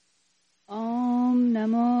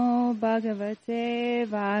Namo Bhagavate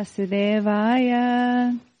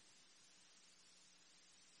Vasudevaya.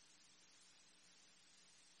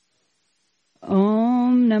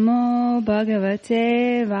 Om Namo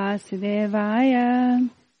Bhagavate Vasudevaya.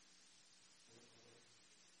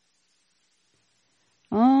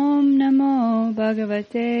 Om Namo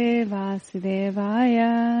Bhagavate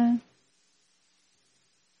Vasudevaya.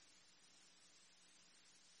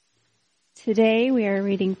 Today we are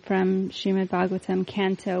reading from Srimad Bhagavatam,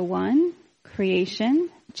 Canto 1, Creation,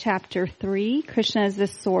 Chapter 3, Krishna is the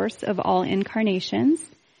source of all incarnations,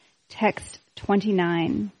 Text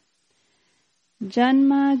 29.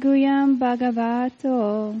 Janma Guyam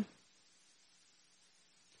Bhagavato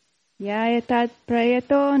Yayatat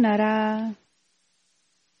Prayato Nara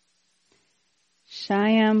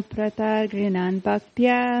Shayam Pratargrinan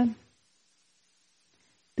Bhaktya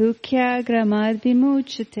Dukhya Gramad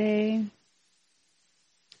Vimuchate.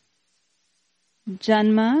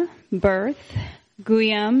 Janma, birth,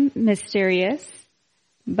 Guyam, mysterious,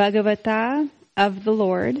 Bhagavata, of the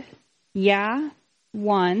Lord, Ya,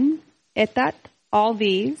 one, Etat, all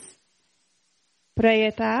these,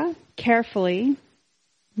 Prayata, carefully,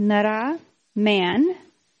 Nara, man,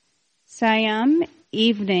 Sayam,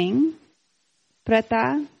 evening,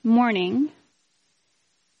 Prata, morning,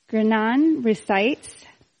 Granan, recites,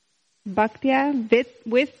 Bhaktya,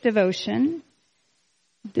 with devotion,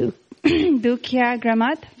 Dukhya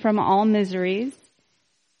gramat, from all miseries,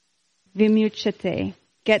 Vimuchate,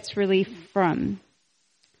 gets relief from.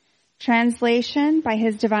 Translation by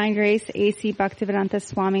His Divine Grace A.C. Bhaktivedanta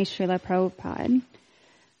Swami Srila Prabhupada.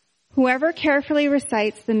 Whoever carefully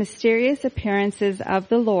recites the mysterious appearances of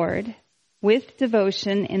the Lord with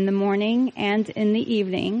devotion in the morning and in the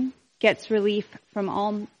evening gets relief from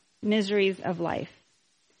all miseries of life.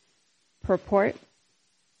 Purport.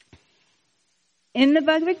 In the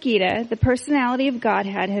Bhagavad Gita, the personality of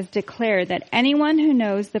Godhead has declared that anyone who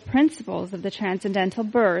knows the principles of the transcendental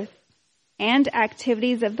birth and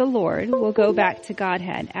activities of the Lord will go back to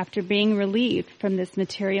Godhead after being relieved from this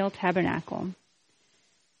material tabernacle.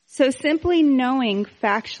 So simply knowing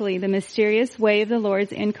factually the mysterious way of the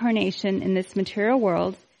Lord's incarnation in this material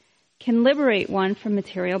world can liberate one from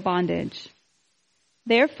material bondage.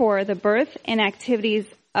 Therefore, the birth and activities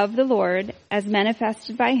of the Lord, as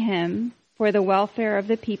manifested by Him, for the welfare of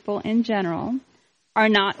the people in general, are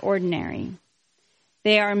not ordinary.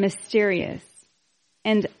 They are mysterious,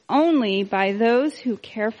 and only by those who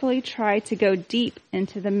carefully try to go deep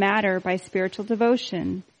into the matter by spiritual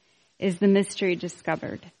devotion is the mystery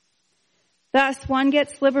discovered. Thus, one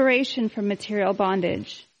gets liberation from material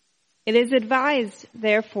bondage. It is advised,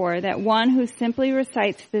 therefore, that one who simply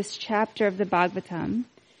recites this chapter of the Bhagavatam,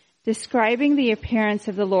 describing the appearance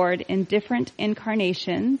of the Lord in different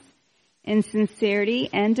incarnations, in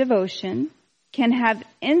sincerity and devotion, can have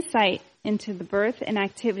insight into the birth and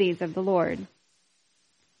activities of the Lord.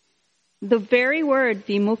 The very word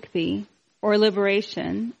vimukti, or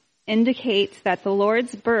liberation, indicates that the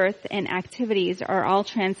Lord's birth and activities are all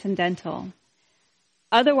transcendental.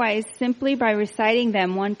 Otherwise, simply by reciting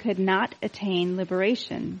them, one could not attain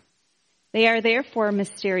liberation. They are therefore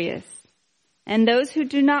mysterious. And those who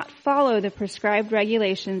do not follow the prescribed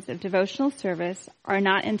regulations of devotional service are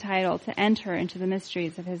not entitled to enter into the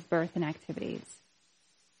mysteries of His birth and activities.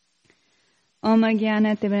 Om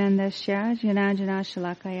Jnana Timirandasya Jana Jana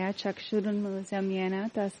Shalakaya Chakshurun Mulasam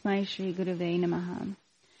Yena Tasmai Shri Gurave Namaha.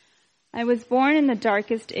 I was born in the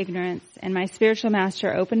darkest ignorance, and my spiritual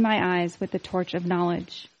master opened my eyes with the torch of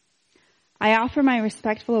knowledge. I offer my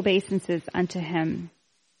respectful obeisances unto Him.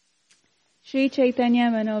 Shri Chaitanya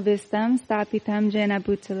Manovistam Stapitam Jena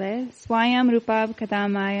Bhutale Swayam Rupab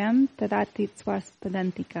Kadamayam Tadati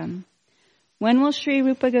Swaspadantikam. When will Sri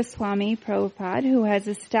Rupa Goswami Prabhupada, who has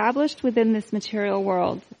established within this material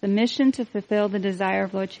world the mission to fulfill the desire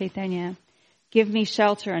of Lord Chaitanya, give me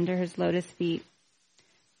shelter under His lotus feet?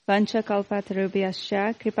 Vancha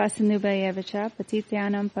Kalpatarubhyasya Kripasindubhayavacha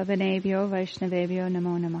Patityanam Pavanebhyo Vaishnavebhyo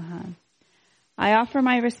Namo Namaha. I offer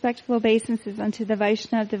my respectful obeisances unto the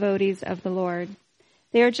Vaishnava devotees of the Lord.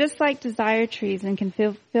 They are just like desire trees and can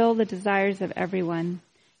fulfill the desires of everyone,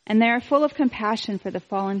 and they are full of compassion for the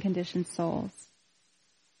fallen conditioned souls.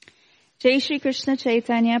 Jai Shri Krishna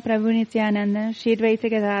Chaitanya Prabhu Nityananda Shri Advaita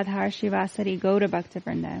Gadadhar Shivasari Gaura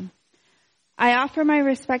Bhaktivinoda. I offer my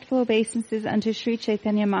respectful obeisances unto Sri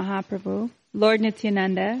Chaitanya Mahaprabhu, Lord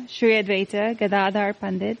Nityananda, Shri Advaita Gadadhar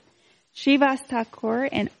Pandit, Srivas Thakur,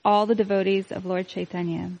 and all the devotees of Lord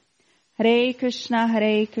Chaitanya. Hare Krishna,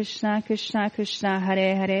 Krishna Krishna,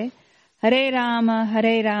 Hare Hare, Hare Rama,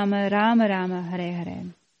 Rama Rama, Hare Hare.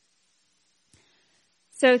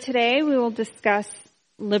 So today we will discuss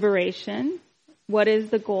liberation what is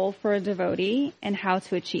the goal for a devotee and how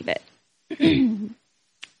to achieve it. In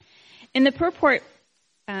the purport,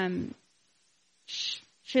 Srila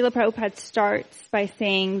Prabhupada starts by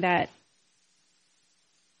saying that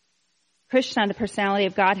Krishna, the personality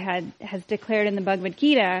of Godhead, has declared in the Bhagavad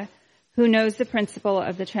Gita, who knows the principle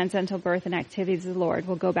of the transcendental birth and activities of the Lord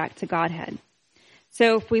will go back to Godhead.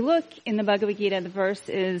 So if we look in the Bhagavad Gita, the verse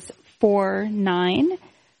is 4:9.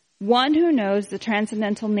 One who knows the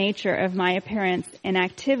transcendental nature of my appearance and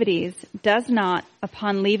activities does not,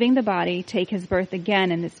 upon leaving the body, take his birth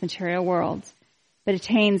again in this material world, but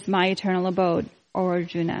attains my eternal abode, O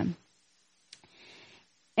Arjuna.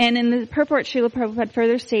 And in the purport, Srila Prabhupada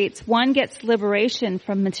further states, one gets liberation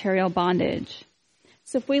from material bondage.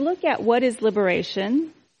 So if we look at what is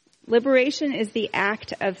liberation, liberation is the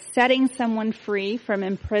act of setting someone free from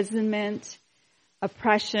imprisonment,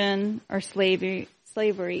 oppression, or slavery.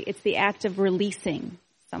 It's the act of releasing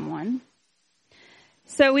someone.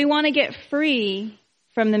 So we want to get free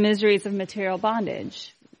from the miseries of material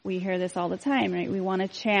bondage. We hear this all the time, right? We want to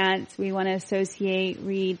chant, we want to associate,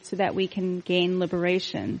 read, so that we can gain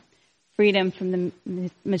liberation, freedom from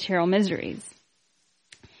the material miseries.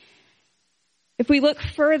 If we look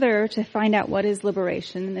further to find out what is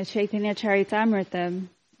liberation, in the Chaitanya Charitamrita,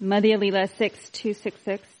 Madhya Lila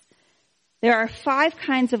 6.266, there are 5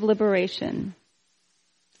 kinds of liberation.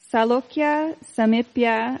 Salokya,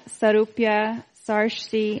 Samipya, Sarupya,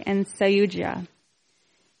 Sarshti, and Sayujya.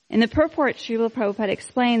 In the purport, Srila Prabhupada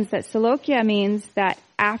explains that Salokya means that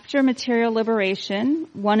after material liberation,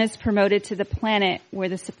 one is promoted to the planet where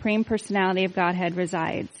the Supreme Personality of Godhead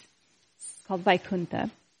resides. It's called Vaikuntha.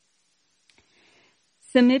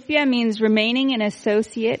 Samipya means remaining an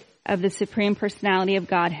associate of the Supreme Personality of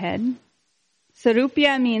Godhead.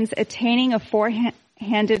 Sarupya means attaining a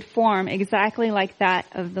four-handed form exactly like that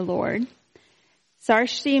of the Lord.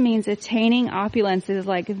 Sarshti means attaining opulences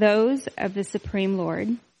like those of the Supreme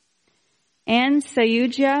Lord. And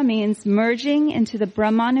Sayujya means merging into the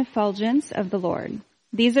Brahman effulgence of the Lord.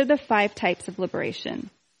 These are the 5 types of liberation.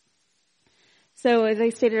 So as I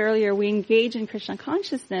stated earlier, we engage in Krishna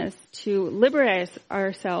consciousness to liberate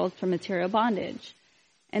ourselves from material bondage.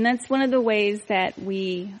 And that's one of the ways that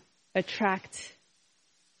we attract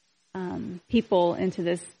people into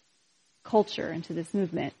this culture, into this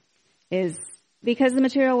movement, is because the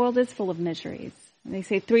material world is full of miseries. And they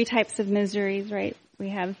say 3 types of miseries, right? We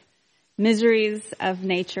have miseries of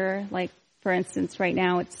nature, like, for instance, right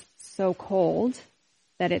now it's so cold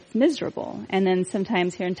that it's miserable. And then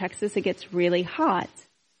sometimes here in Texas it gets really hot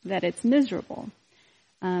that it's miserable.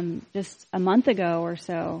 Just a month ago or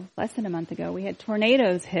so, less than a month ago, we had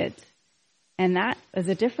tornadoes hit. And that was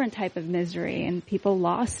a different type of misery. And people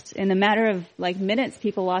lost, in a matter of like minutes,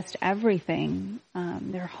 people lost everything,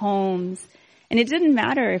 their homes. And it didn't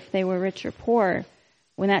matter if they were rich or poor.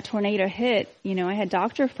 When that tornado hit, I had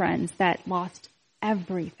doctor friends that lost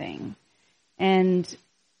everything. And,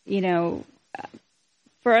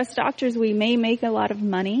 for us doctors, we may make a lot of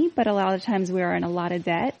money, but a lot of times we are in a lot of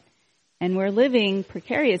debt. And we're living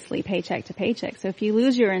precariously paycheck to paycheck. So if you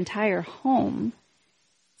lose your entire home,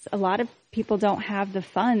 a lot of people don't have the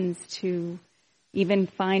funds to even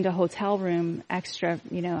find a hotel room extra,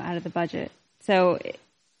 out of the budget. So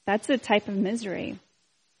that's a type of misery.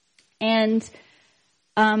 And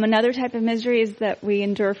another type of misery is that we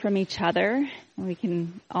endure from each other. We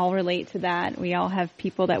can all relate to that. We all have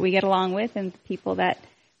people that we get along with and people that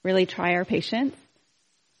really try our patience.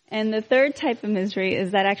 And the third type of misery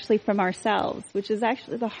is that actually from ourselves, which is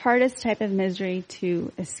actually the hardest type of misery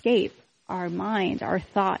to escape, our mind, our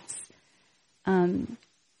thoughts.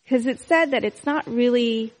 Because it's said that it's not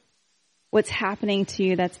really what's happening to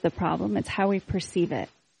you that's the problem. It's how we perceive it,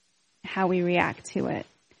 how we react to it.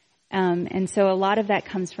 And so a lot of that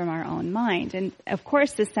comes from our own mind. And of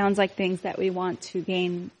course, this sounds like things that we want to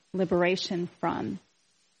gain liberation from.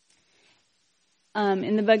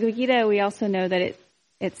 In the Bhagavad Gita, we also know that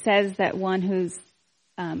it says that one who's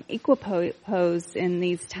equiposed in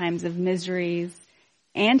these times of miseries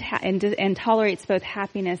and tolerates both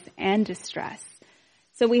happiness and distress.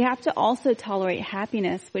 So we have to also tolerate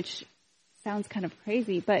happiness, which sounds kind of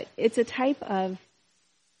crazy, but it's a type of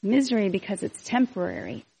misery because it's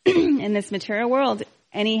temporary. In this material world,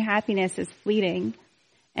 any happiness is fleeting,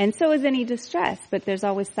 and so is any distress, but there's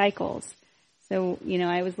always cycles. So,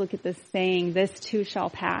 I always look at this saying, this too shall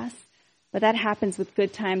pass, but that happens with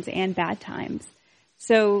good times and bad times.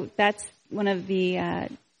 So that's one of the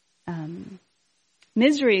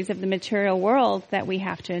miseries of the material world that we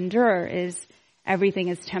have to endure, is everything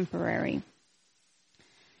is temporary.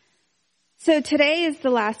 So today is the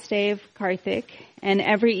last day of Karthik, and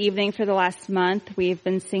every evening for the last month, we've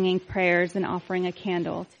been singing prayers and offering a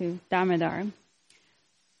candle to Damodar.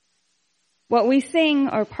 What we sing,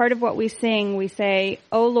 or part of what we sing, we say,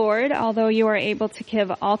 "O Lord, although you are able to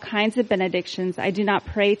give all kinds of benedictions, I do not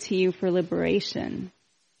pray to you for liberation,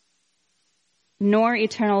 nor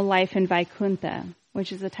eternal life in Vaikuntha,"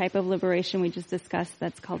 which is a type of liberation we just discussed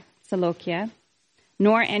that's called Salokya,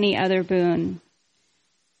 "nor any other boon."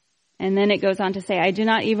 And then it goes on to say, "I do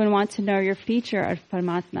not even want to know your feature of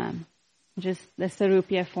Paramatma," which is the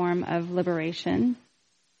Sarupya form of liberation.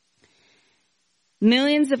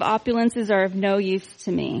 "Millions of opulences are of no use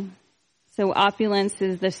to me." So opulence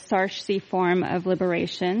is the Sarshi form of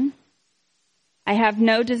liberation. "I have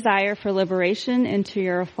no desire for liberation into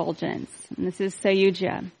your effulgence." And this is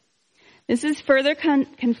Sayujya. This is further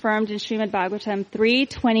confirmed in Srimad Bhagavatam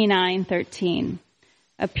 3:29-13.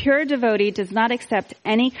 "A pure devotee does not accept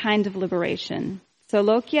any kind of liberation.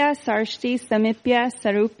 Salokya, Sarshti, Samipya,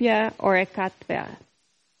 Sarupya, or Ekatva,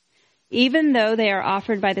 even though they are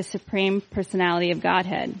offered by the Supreme Personality of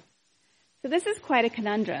Godhead." So this is quite a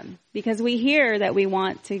conundrum, because we hear that we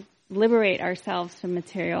want to liberate ourselves from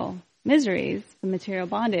material miseries, from material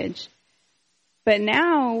bondage. But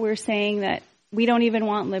now we're saying that we don't even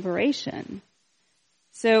want liberation.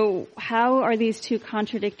 So how are these two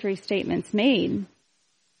contradictory statements made?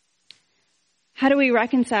 How do we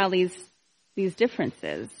reconcile these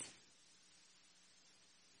differences?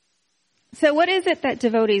 So what is it that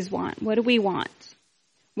devotees want? What do we want?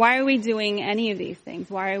 Why are we doing any of these things?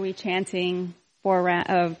 Why are we chanting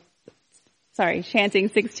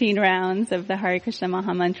 16 rounds of the Hare Krishna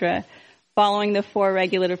Mahamantra, following the 4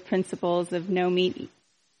 regulative principles of no meat,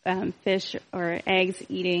 fish or eggs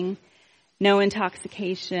eating, no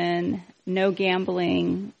intoxication, no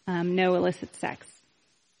gambling, no illicit sex?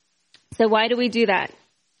 So why do we do that?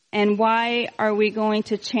 And why are we going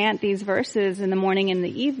to chant these verses in the morning and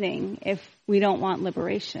the evening if we don't want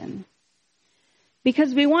liberation?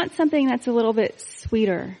 Because we want something that's a little bit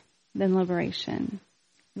sweeter than liberation.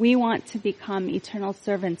 We want to become eternal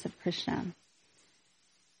servants of Krishna.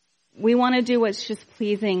 We want to do what's just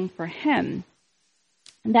pleasing for him.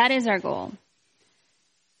 And that is our goal.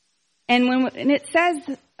 And when it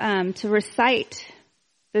says to recite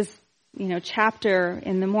this chapter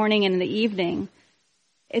in the morning and in the evening,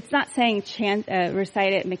 it's not saying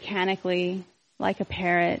recite it mechanically like a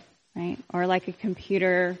parrot, right? Or like a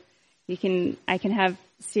computer. I can have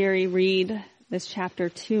Siri read this chapter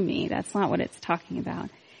to me. That's not what it's talking about.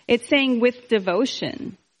 It's saying with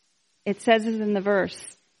devotion. It says it in the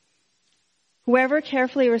verse, "Whoever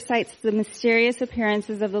carefully recites the mysterious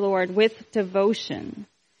appearances of the Lord with devotion."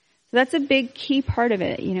 So that's a big key part of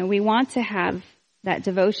it. We want to have that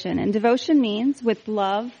devotion. And devotion means with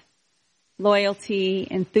love, loyalty,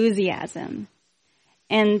 enthusiasm.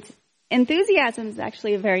 And enthusiasm is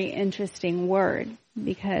actually a very interesting word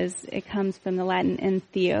because it comes from the Latin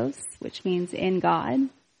entheos, which means in God.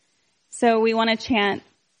 So we want to chant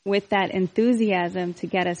with that enthusiasm to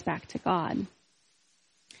get us back to God,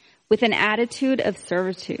 with an attitude of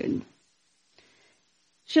servitude.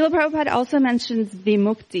 Srila Prabhupada also mentions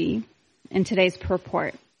vimukti in today's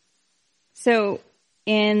purport. So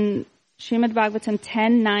in Srimad Bhagavatam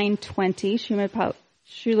 10:9-20,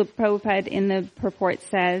 Srila Prabhupada in the purport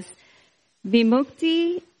says,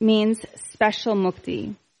 "Vimukti means special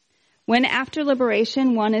mukti. When after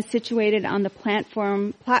liberation one is situated on the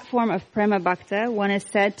platform of Prema Bhakta, one is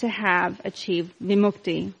said to have achieved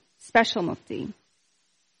vimukti, special mukti."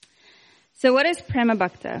 So what is Prema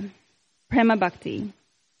Bhakta? Prema Bhakti.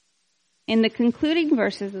 In the concluding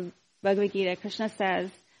verses of Bhagavad Gita, Krishna says,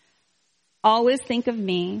 "Always think of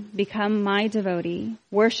me, become my devotee,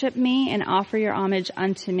 worship me and offer your homage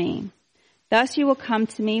unto me. Thus you will come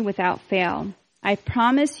to me without fail. I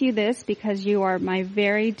promise you this because you are my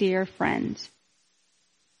very dear friend."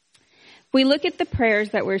 If we look at the prayers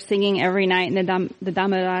that we're singing every night in the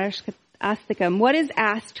Damodar-astakam, what is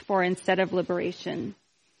asked for instead of liberation?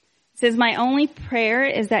 It says, "My only prayer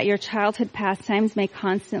is that your childhood pastimes may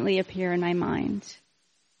constantly appear in my mind.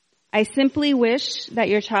 I simply wish that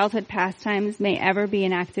your childhood pastimes may ever be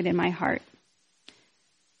enacted in my heart."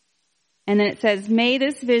 And then it says, "May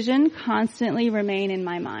this vision constantly remain in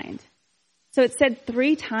my mind." So it's said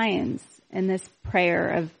 3 times in this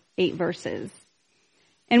prayer of 8 verses.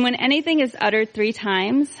 And when anything is uttered 3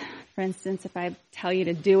 times, for instance, if I tell you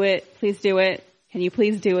to do it, please do it, can you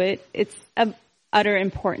please do it? It's of utter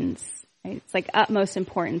importance. Right? It's like utmost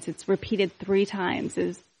importance. It's repeated 3 times.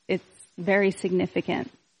 It's very significant.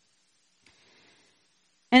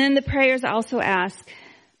 And then the prayers also ask,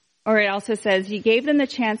 Or it also says, you gave them the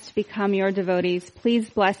chance to become your devotees. Please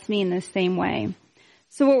bless me in the same way.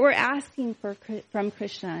 So what we're asking from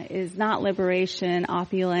Krishna is not liberation,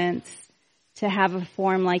 opulence, to have a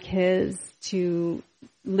form like his, to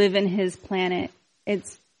live in his planet.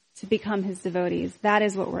 It's to become his devotees. That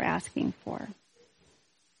is what we're asking for.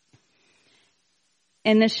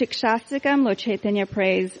 In the Shikshastakam, Lord Chaitanya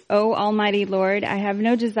prays, O Almighty Lord, I have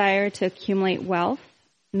no desire to accumulate wealth,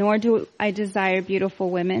 nor do I desire beautiful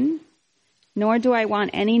women, nor do I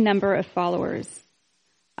want any number of followers.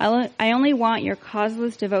 I only want your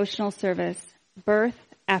causeless devotional service, birth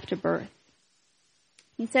after birth.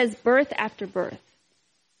 He says birth after birth,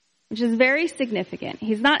 which is very significant.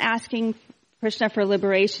 He's not asking Krishna for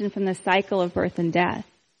liberation from the cycle of birth and death.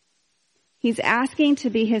 He's asking to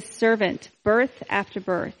be his servant, birth after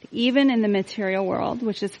birth, even in the material world,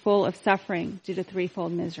 which is full of suffering due to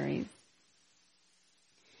threefold miseries.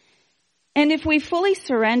 And if we fully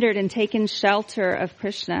surrendered and taken shelter of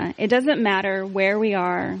Krishna, it doesn't matter where we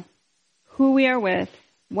are, who we are with,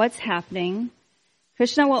 what's happening.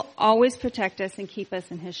 Krishna will always protect us and keep us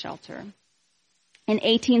in his shelter. In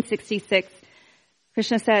 1866,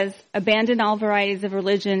 Krishna says, abandon all varieties of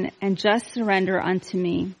religion and just surrender unto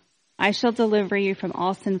me. I shall deliver you from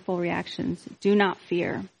all sinful reactions. Do not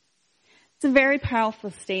fear. It's a very powerful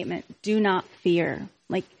statement. Do not fear.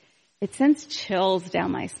 Like, it sends chills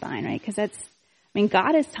down my spine, right? Because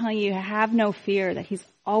God is telling you to have no fear, that he's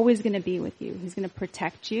always going to be with you. He's going to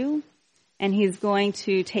protect you, and he's going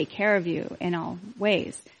to take care of you in all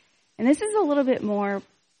ways. And this is a little bit more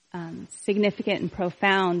significant and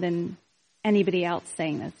profound than anybody else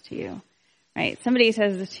saying this to you, right? Somebody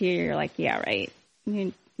says this to you, you're like, yeah, right.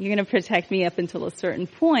 You're going to protect me up until a certain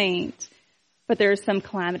point, but there are some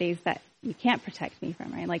calamities that you can't protect me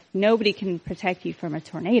from, right? Like, nobody can protect you from a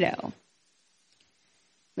tornado.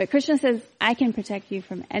 But Krishna says, I can protect you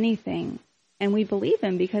from anything. And we believe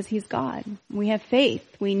him because he's God. We have faith.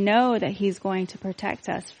 We know that he's going to protect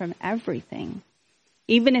us from everything.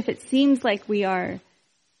 Even if it seems like we are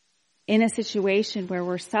in a situation where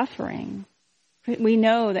we're suffering, we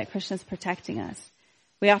know that Krishna's protecting us.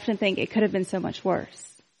 We often think it could have been so much worse.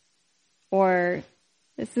 Or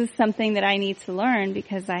this is something that I need to learn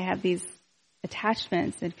because I have these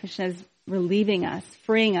attachments, and Krishna's relieving us,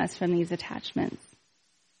 freeing us from these attachments.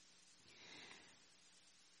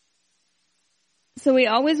 So we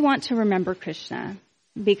always want to remember Krishna,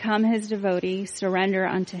 become his devotee, surrender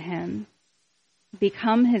unto him,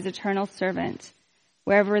 become his eternal servant,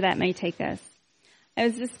 wherever that may take us. I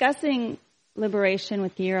was discussing liberation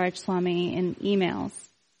with Giriraj Swami in emails,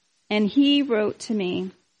 and he wrote to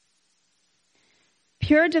me,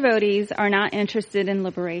 pure devotees are not interested in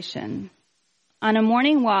liberation. On a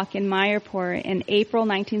morning walk in Mayapur in April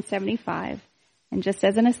 1975, and just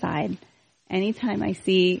as an aside, anytime I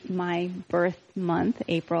see my birth month,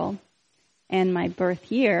 April, and my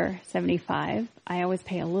birth year, 75, I always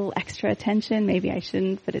pay a little extra attention. Maybe I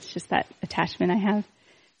shouldn't, but it's just that attachment I have.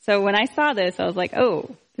 So when I saw this, I was like,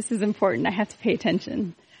 oh, this is important. I have to pay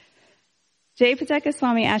attention. Jayapataka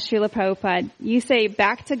Swami asked Srila Prabhupada, you say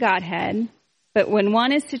back to Godhead, but when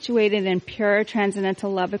one is situated in pure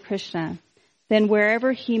transcendental love of Krishna, then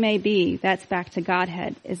wherever he may be, that's back to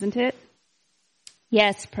Godhead, isn't it?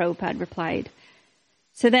 Yes, Prabhupada replied.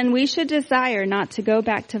 So then we should desire not to go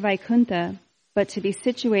back to Vaikuntha, but to be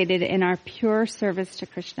situated in our pure service to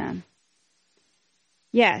Krishna.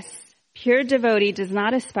 Yes, pure devotee does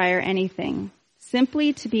not aspire anything,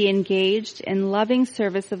 simply to be engaged in loving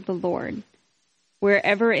service of the Lord.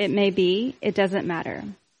 Wherever it may be, it doesn't matter.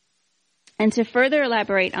 And to further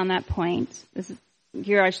elaborate on that point,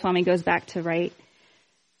 Giriraj Swami goes back to write,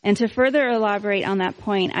 and to further elaborate on that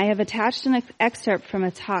point, I have attached an excerpt from a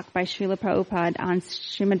talk by Srila Prabhupada on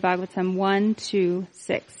Srimad Bhagavatam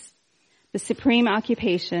 1:2-6. The supreme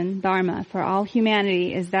occupation, dharma, for all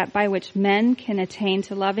humanity is that by which men can attain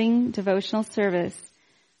to loving devotional service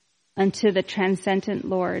unto the transcendent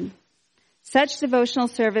Lord. Such devotional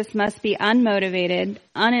service must be unmotivated,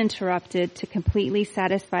 uninterrupted, to completely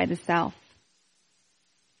satisfy the self.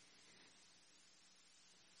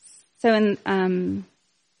 So in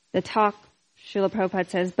the talk, Srila Prabhupada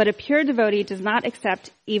says, but a pure devotee does not accept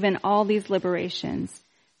even all these liberations.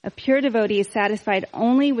 A pure devotee is satisfied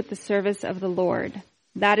only with the service of the Lord.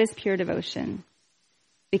 That is pure devotion,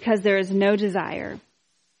 because there is no desire.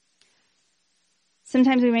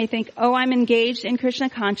 Sometimes we may think, oh, I'm engaged in Krishna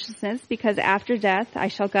consciousness because after death I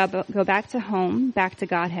shall go back to home, back to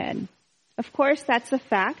Godhead. Of course, that's a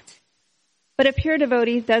fact, but a pure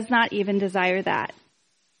devotee does not even desire that.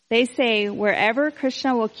 They say, wherever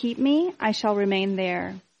Krishna will keep me, I shall remain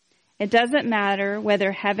there. It doesn't matter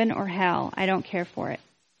whether heaven or hell, I don't care for it.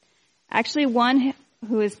 Actually, one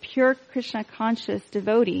who is pure Krishna-conscious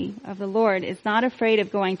devotee of the Lord is not afraid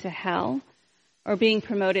of going to hell or being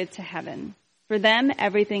promoted to heaven. For them,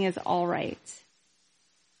 everything is all right.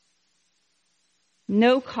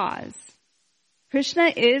 No cause.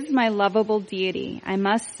 Krishna is my lovable deity. I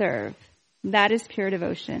must serve. That is pure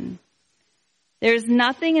devotion. There is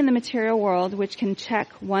nothing in the material world which can check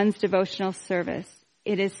one's devotional service.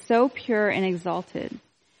 It is so pure and exalted.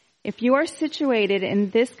 If you are situated in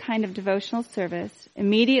this kind of devotional service,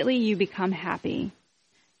 immediately you become happy.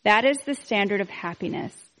 That is the standard of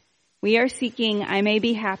happiness. We are seeking, I may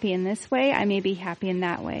be happy in this way, I may be happy in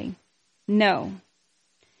that way. No.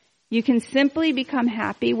 You can simply become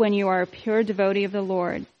happy when you are a pure devotee of the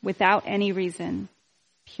Lord without any reason.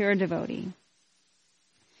 Pure devotee.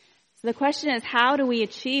 So the question is, how do we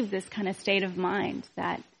achieve this kind of state of mind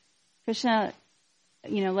that Krishna,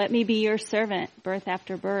 let me be your servant birth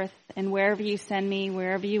after birth, and wherever you send me,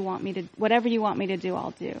 whatever you want me to do,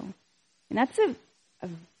 I'll do. And that's a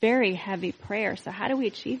very heavy prayer. So how do we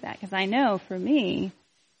achieve that? Because I know for me,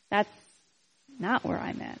 that's not where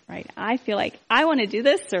I'm at, right? I feel like I want to do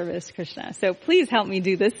this service, Krishna. So please help me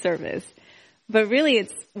do this service. But really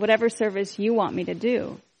it's whatever service you want me to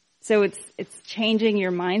do. So it's changing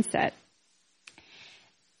your mindset.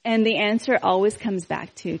 And the answer always comes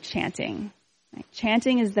back to chanting. Right?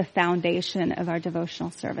 Chanting is the foundation of our devotional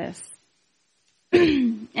service.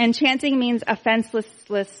 And chanting means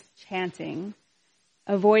offenseless chanting,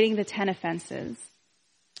 avoiding the 10 offenses,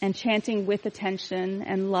 and chanting with attention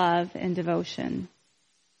and love and devotion.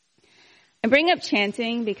 I bring up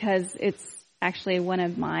chanting because it's actually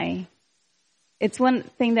it's one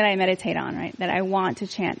thing that I meditate on, right? That I want to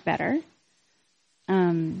chant better.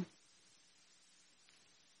 I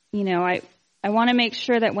want to make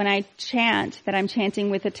sure that when I chant, that I'm chanting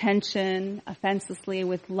with attention, offenselessly,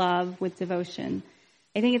 with love, with devotion.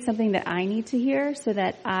 I think it's something that I need to hear so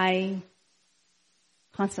that I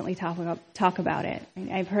constantly talk about it.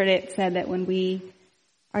 I've heard it said that when we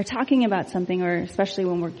are talking about something, or especially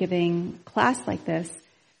when we're giving class like this,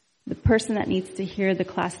 the person that needs to hear the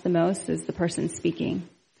class the most is the person speaking.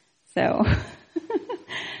 So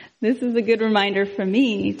this is a good reminder for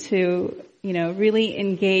me to, really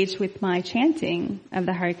engage with my chanting of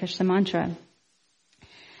the Hare Krishna mantra.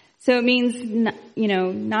 So it means,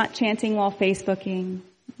 not chanting while Facebooking,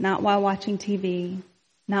 not while watching TV,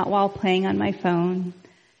 not while playing on my phone,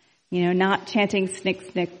 not chanting snick,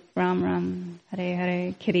 snick, ram, ram, hare,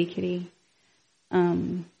 hare, kitty, kitty.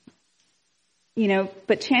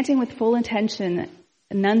 But chanting with full intention,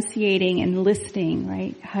 enunciating and listening,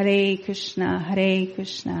 right? Hare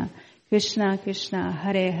Krishna, Krishna Krishna,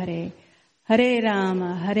 Hare Hare, Hare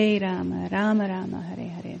Rama, Rama Rama, Hare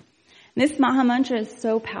Hare. And this Maha Mantra is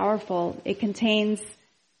so powerful. It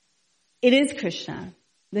is Krishna.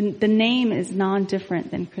 The name is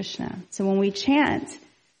non-different than Krishna. So when we chant,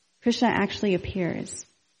 Krishna actually appears.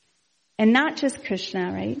 And not just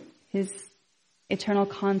Krishna, right? His eternal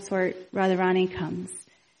consort, Radharani, comes.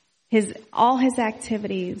 All his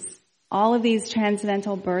activities, all of these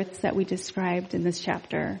transcendental births that we described in this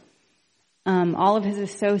chapter, all of his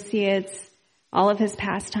associates, all of his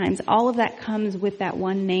pastimes, all of that comes with that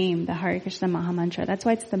one name, the Hare Krishna Maha Mantra. That's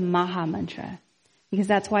why it's the Maha Mantra. Because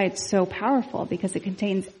that's why it's so powerful, because it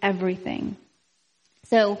contains everything.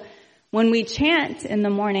 So when we chant in the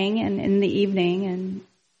morning and in the evening and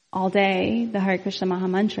all day the Hare Krishna Maha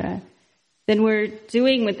Mantra, then we're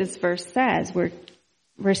doing what this verse says. We're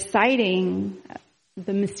reciting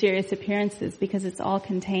the mysterious appearances because it's all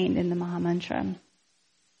contained in the Maha Mantra.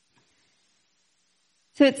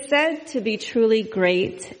 So it's said to be truly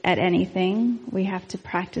great at anything, we have to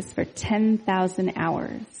practice for 10,000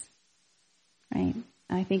 hours. Right?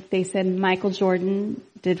 I think they said Michael Jordan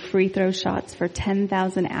did free throw shots for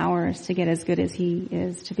 10,000 hours to get as good as he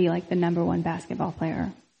is to be like the number one basketball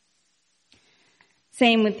player.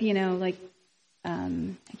 Same with, I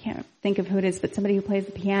can't think of who it is, but somebody who plays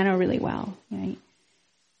the piano really well, right?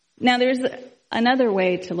 Now there's another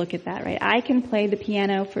way to look at that, right? I can play the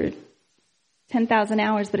piano for 10,000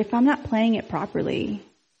 hours, but if I'm not playing it properly,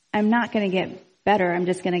 I'm not going to get better. I'm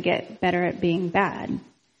just going to get better at being bad,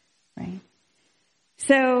 right?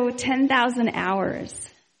 So 10,000 hours.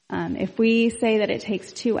 If we say that it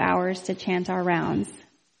takes 2 hours to chant our rounds,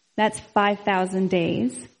 that's 5,000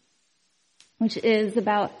 days, which is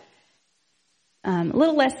about a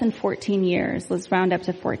little less than 14 years. Let's round up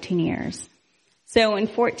to 14 years. So in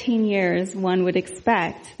 14 years, one would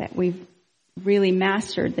expect that we've really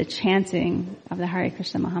mastered the chanting of the Hare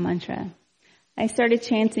Krishna Maha Mantra. I started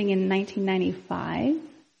chanting in 1995,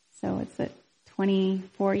 so it's at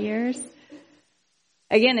 24 years.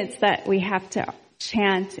 Again, it's that we have to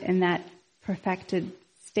chant in that perfected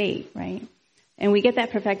state, right? And we get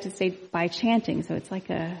that perfected state by chanting, so it's like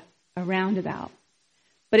a roundabout.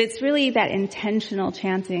 But it's really that intentional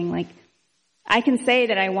chanting. Like, I can say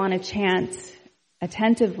that I want to chant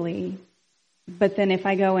attentively, but then if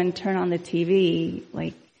I go and turn on the TV,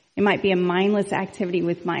 like, it might be a mindless activity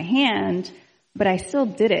with my hand, but I still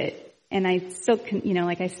did it. And I still,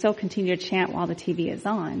 I still continue to chant while the TV is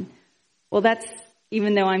on. Well, that's,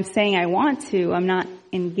 even though I'm saying I want to, I'm not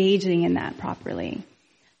engaging in that properly.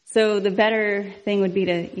 So the better thing would be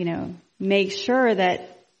to, make sure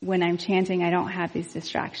that when I'm chanting, I don't have these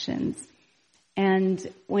distractions. And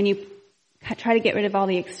when you try to get rid of all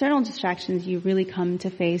the external distractions, you really come to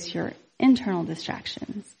face your internal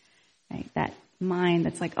distractions, right? That mind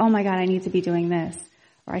that's like, oh my God, I need to be doing this,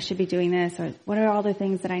 or I should be doing this, or what are all the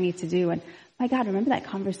things that I need to do? And my God, remember that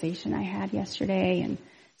conversation I had yesterday? And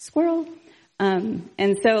squirrel.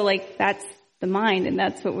 And so that's the mind, and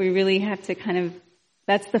that's what we really have to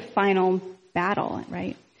that's the final battle,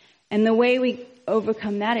 right? And the way we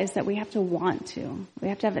overcome that is that we have to want to. We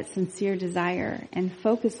have to have a sincere desire and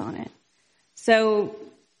focus on it. So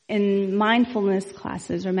in mindfulness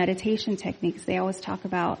classes or meditation techniques, they always talk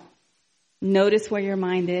about notice where your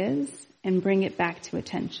mind is and bring it back to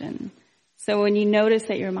attention. So when you notice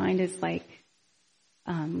that your mind is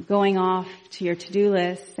going off to your to-do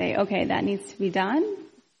list, say, okay, that needs to be done,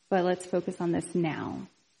 but let's focus on this now.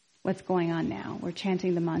 What's going on now? We're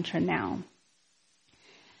chanting the mantra now.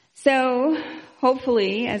 So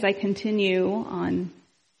hopefully, as I continue on,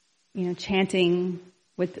 chanting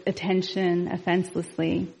with attention,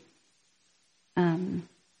 offenselessly,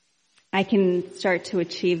 I can start to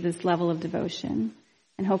achieve this level of devotion.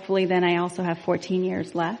 And hopefully then I also have 14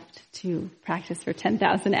 years left to practice for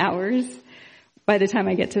 10,000 hours by the time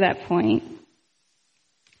I get to that point.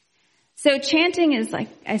 So chanting is, like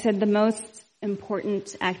I said, the most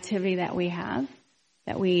important activity that we have,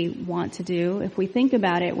 that we want to do. If we think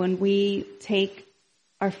about it, when we take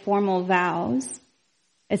our formal vows,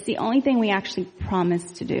 it's the only thing we actually promise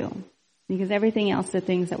to do, because everything else are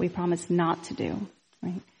things that we promise not to do,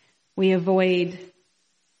 right? We avoid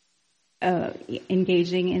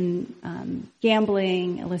engaging in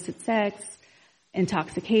gambling, illicit sex,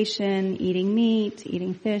 intoxication, eating meat,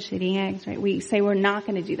 eating fish, eating eggs, right? We say we're not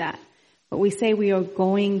going to do that, but we say we are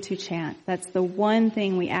going to chant. That's the one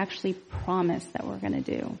thing we actually promise that we're going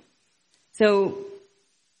to do. So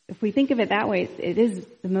if we think of it that way, it is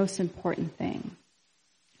the most important thing.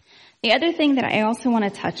 The other thing that I also want to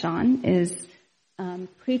touch on is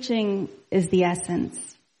preaching is the essence.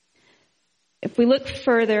 If we look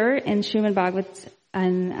further in Srimad Bhagavatam,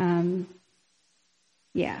 in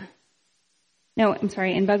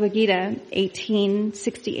Bhagavad Gita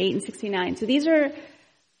 18:68 and 69. So these are a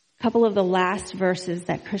couple of the last verses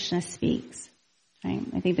that Krishna speaks. Right?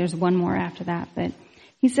 I think there's one more after that, but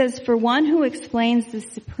he says, "For one who explains the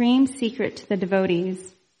supreme secret to the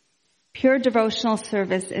devotees, pure devotional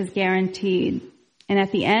service is guaranteed, and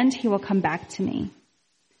at the end he will come back to me.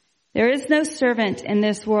 There is no servant in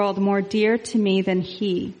this world more dear to me than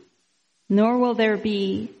he, nor will there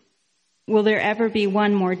ever be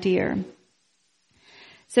one more dear."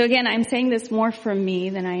 So again, I'm saying this more for me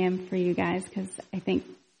than I am for you guys, because I think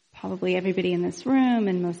probably everybody in this room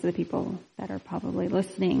and most of the people that are probably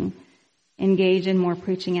listening engage in more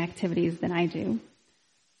preaching activities than I do.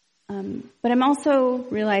 But I'm also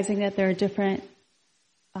realizing that there are different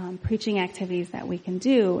preaching activities that we can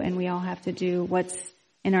do, and we all have to do what's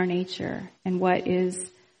in our nature and what is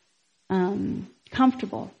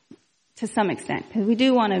comfortable to some extent, because we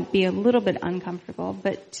do want to be a little bit uncomfortable,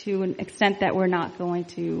 but to an extent that we're not going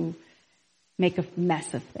to make a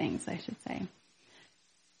mess of things, I should say.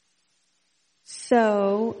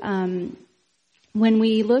 So when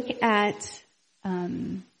we look at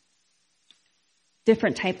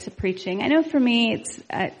different types of preaching, I know for me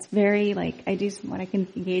it's very I do what I can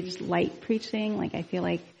engage light preaching. I feel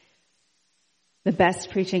like the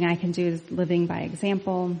best preaching I can do is living by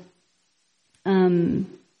example.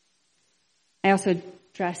 I also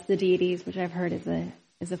dress the deities, which I've heard is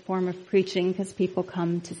a form of preaching, because people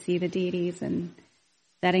come to see the deities and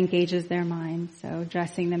that engages their mind. So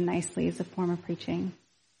dressing them nicely is a form of preaching.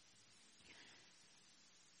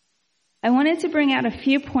 I wanted to bring out a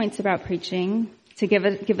few points about preaching to give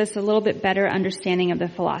us a little bit better understanding of the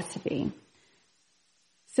philosophy.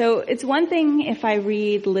 So it's one thing if I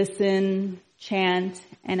read, listen, chant,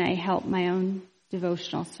 and I help my own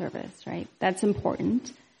devotional service, right? That's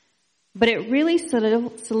important. But it really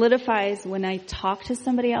solidifies when I talk to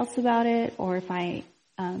somebody else about it, or if I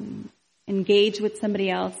engage with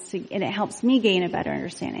somebody else, and it helps me gain a better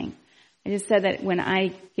understanding. I just said that when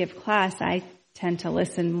I give class, I tend to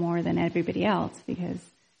listen more than everybody else because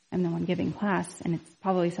I'm the one giving class, and it's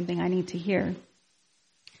probably something I need to hear.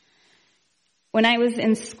 When I was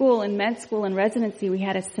in school, in med school and residency, we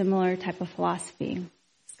had a similar type of philosophy.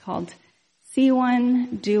 It's called see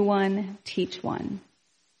one, do one, teach one.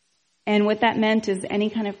 And what that meant is any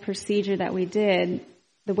kind of procedure that we did,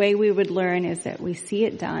 the way we would learn is that we see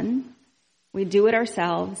it done, we do it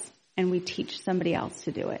ourselves, and we teach somebody else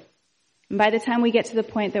to do it. And by the time we get to the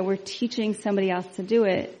point that we're teaching somebody else to do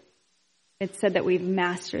it, it's said that we've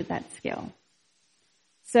mastered that skill.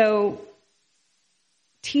 So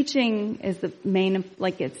teaching is the main,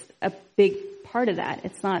 it's a big part of that.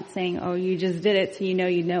 It's not saying, oh, you just did it so you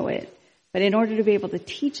know it. But in order to be able to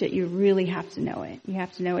teach it, you really have to know it. You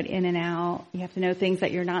have to know it in and out. You have to know things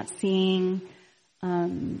that you're not seeing,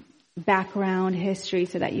 background, history,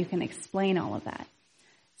 so that you can explain all of that.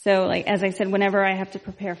 So, as I said, whenever I have to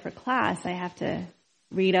prepare for class, I have to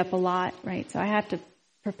read up a lot, right? So I have to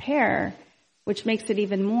prepare, which makes it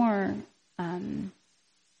even more,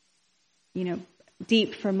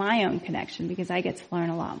 deep for my own connection because I get to learn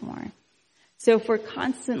a lot more. So if we're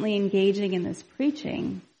constantly engaging in this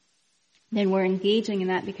preaching, then we're engaging in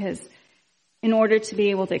that because in order to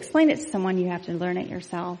be able to explain it to someone, you have to learn it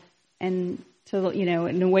yourself. And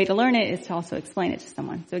and the way to learn it is to also explain it to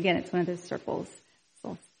someone. So again, it's one of those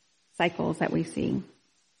cycles that we see.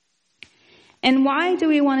 And why do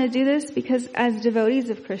we want to do this? Because as devotees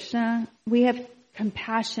of Krishna, we have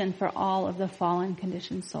compassion for all of the fallen,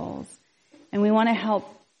 conditioned souls. And we want to help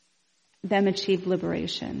them achieve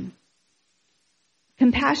liberation.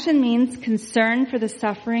 Compassion means concern for the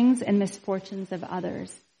sufferings and misfortunes of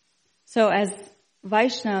others. So as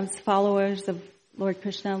Vaishnavas, followers of Lord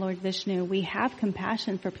Krishna, Lord Vishnu, we have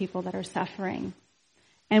compassion for people that are suffering.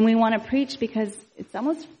 And we want to preach because it's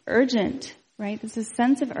almost urgent, right? There's a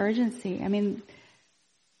sense of urgency. I mean,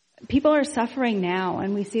 people are suffering now,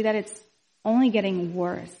 and we see that it's only getting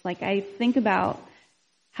worse. I think about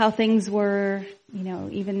how things were,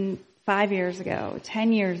 even 5 years ago,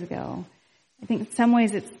 10 years ago. I think in some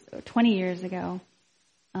ways it's 20 years ago.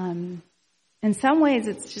 In some ways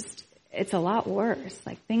it's a lot worse.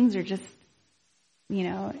 Things are just,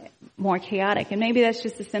 more chaotic. And maybe that's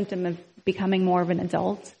just a symptom of becoming more of an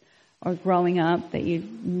adult or growing up, that you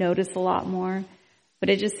notice a lot more. But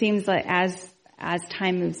it just seems like as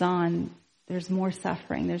time moves on, there's more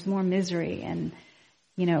suffering, there's more misery, and,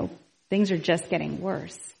 things are just getting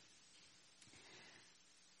worse.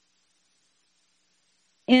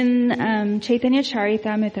 In Chaitanya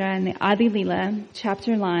Charitamrita in the Adi Lila,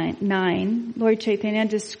 chapter 9, Lord Chaitanya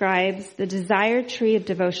describes the desired tree of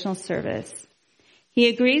devotional service. He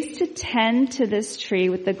agrees to tend to this tree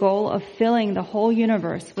with the goal of filling the whole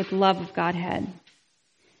universe with love of Godhead.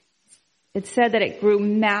 It's said that it grew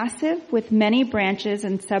massive with many branches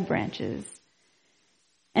and sub-branches.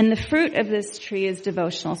 And the fruit of this tree is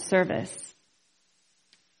devotional service.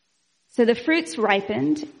 So the fruits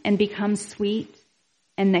ripened and become sweet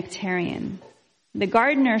and nectarian. The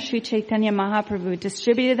gardener, Sri Chaitanya Mahaprabhu,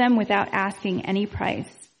 distributed them without asking any price,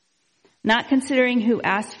 not considering who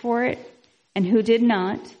asked for it and who did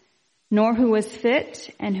not, nor who was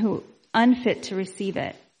fit and who unfit to receive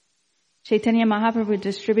it. Chaitanya Mahaprabhu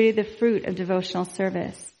distributed the fruit of devotional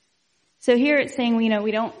service. So here it's saying,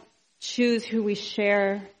 we don't choose who we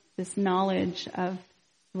share this knowledge of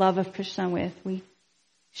love of Krishna with. We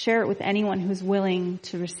share it with anyone who's willing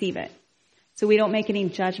to receive it. So we don't make any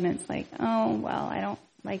judgments like, oh, well, I don't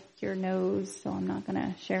like your nose, so I'm not going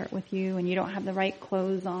to share it with you, and you don't have the right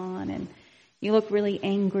clothes on, and you look really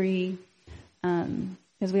angry.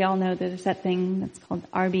 Because we all know there's that thing that's called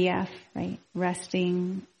RBF, right?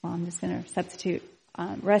 Resting. Well, I'm just going to substitute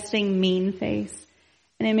resting mean face.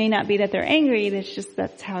 And it may not be that they're angry. It's just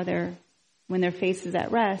that's how when their face is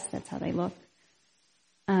at rest, that's how they look.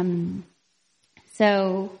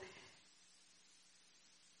 So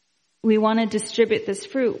we want to distribute this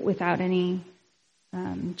fruit without any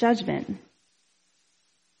judgment.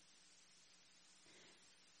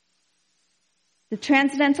 The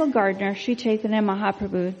transcendental gardener, Sri Chaitanya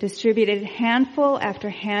Mahaprabhu, distributed handful after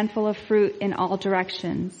handful of fruit in all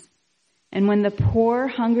directions. And when the poor,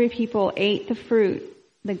 hungry people ate the fruit,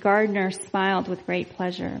 the gardener smiled with great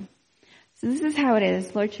pleasure. So this is how it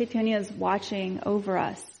is. Lord Chaitanya is watching over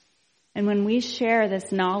us. And when we share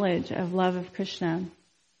this knowledge of love of Krishna,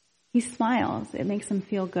 he smiles. It makes him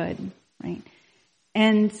feel good, right?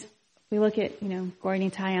 And we look at, Gaura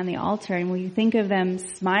Nitai on the altar, and when you think of them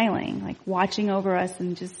smiling, like watching over us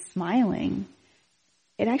and just smiling,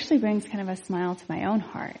 it actually brings kind of a smile to my own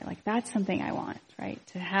heart. Like, that's something I want, right?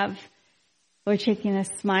 To have Lord Chaitanya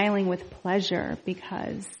smiling with pleasure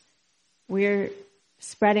because we're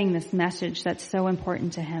spreading this message that's so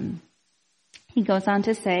important to him. He goes on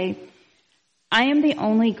to say, I am the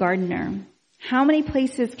only gardener. How many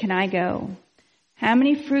places can I go? How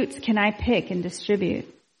many fruits can I pick and distribute?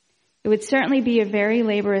 It would certainly be a very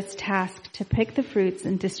laborious task to pick the fruits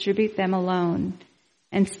and distribute them alone.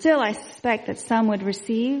 And still I suspect that some would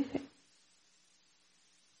receive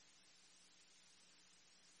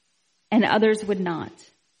and others would not.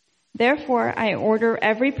 Therefore, I order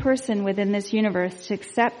every person within this universe to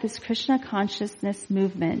accept this Krishna consciousness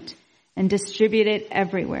movement and distribute it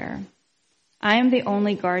everywhere. I am the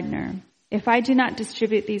only gardener. If I do not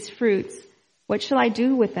distribute these fruits, what shall I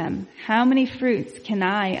do with them? How many fruits can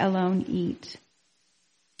I alone eat?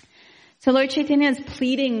 So Lord Chaitanya is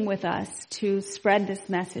pleading with us to spread this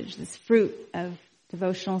message, this fruit of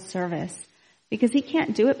devotional service, because he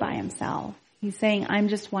can't do it by himself. He's saying, I'm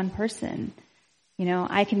just one person.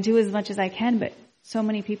 I can do as much as I can, but so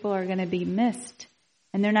many people are going to be missed,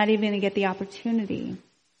 and they're not even going to get the opportunity.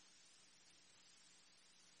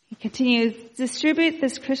 He continues, distribute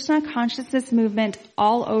this Krishna consciousness movement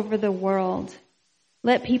all over the world.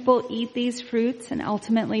 Let people eat these fruits and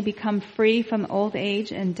ultimately become free from old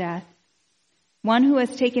age and death. One who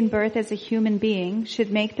has taken birth as a human being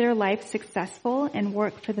should make their life successful and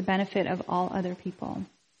work for the benefit of all other people.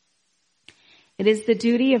 It is the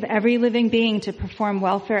duty of every living being to perform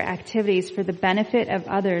welfare activities for the benefit of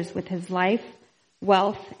others with his life,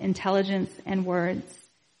 wealth, intelligence, and words.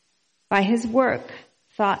 By his work,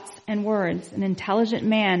 thoughts, and words, an intelligent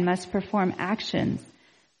man must perform actions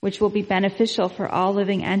which will be beneficial for all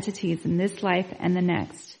living entities in this life and the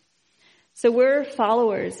next. So we're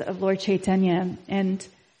followers of Lord Chaitanya, and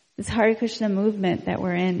this Hare Krishna movement that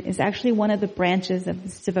we're in is actually one of the branches of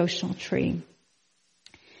this devotional tree.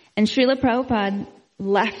 And Srila Prabhupada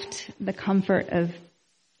left the comfort of,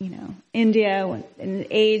 India in an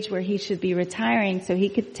age where he should be retiring so he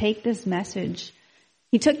could take this message.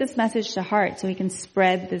 He took this message to heart so he can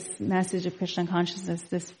spread this message of Krishna consciousness,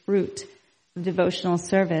 this fruit of devotional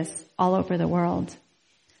service all over the world.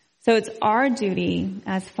 So it's our duty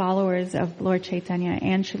as followers of Lord Chaitanya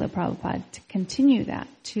and Srila Prabhupada to continue that,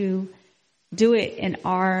 to do it in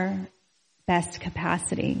our best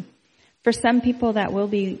capacity. For some people, that will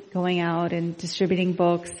be going out and distributing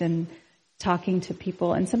books and talking to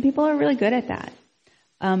people, and some people are really good at that.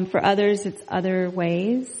 For others, it's other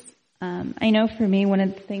ways. I know for me, one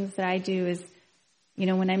of the things that I do is,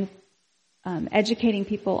 when I'm educating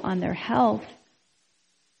people on their health,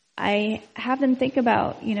 I have them think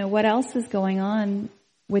about, what else is going on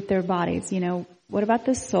with their bodies. What about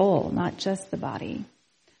the soul, not just the body?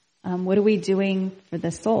 What are we doing for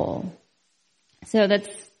the soul? So that's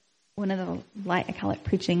one of the, I call it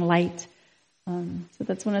preaching light. So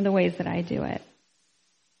that's one of the ways that I do it.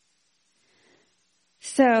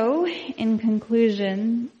 So, in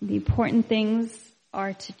conclusion, the important things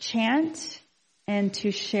are to chant and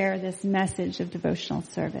to share this message of devotional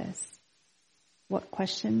service. What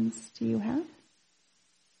questions do you have?